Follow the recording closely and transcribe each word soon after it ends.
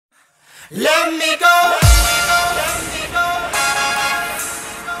Let me go.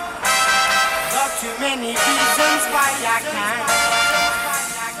 Got too many reasons why I can't.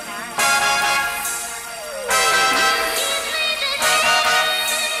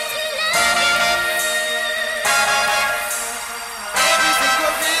 Every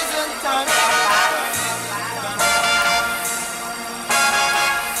single reason turns out bad.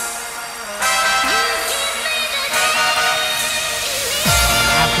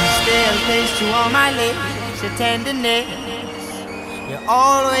 I can still taste you on my lips, your tenderness. You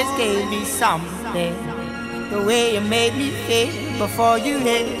always gave me something, the way you made me feel before you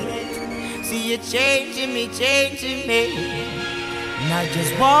left. See you changing me, not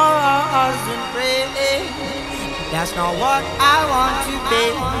just wars and praying. That's not what I want to be.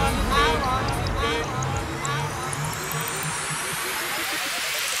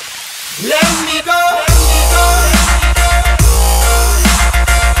 Let me go.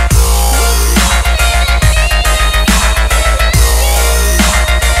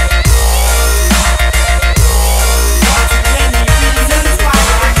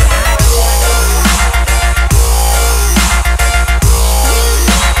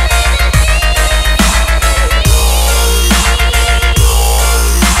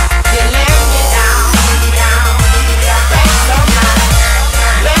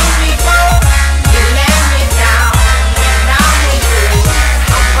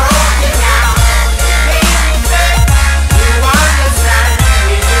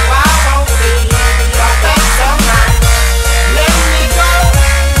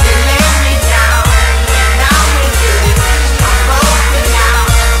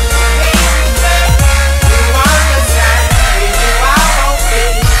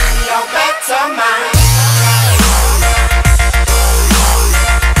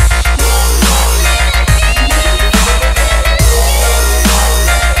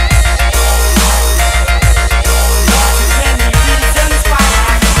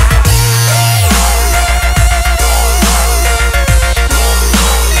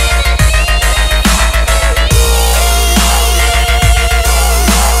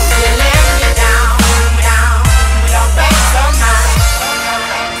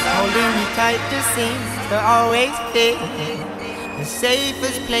 To always be the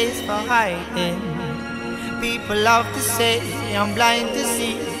safest place for hiding. People love to say I'm blind to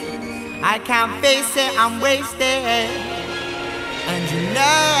see. I can't face it, I'm wasted. And you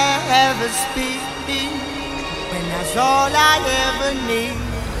never speak when that's all I ever need.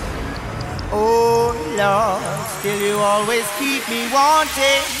 Oh Lord, still you always keep me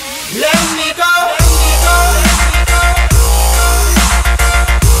wanting. Let me go.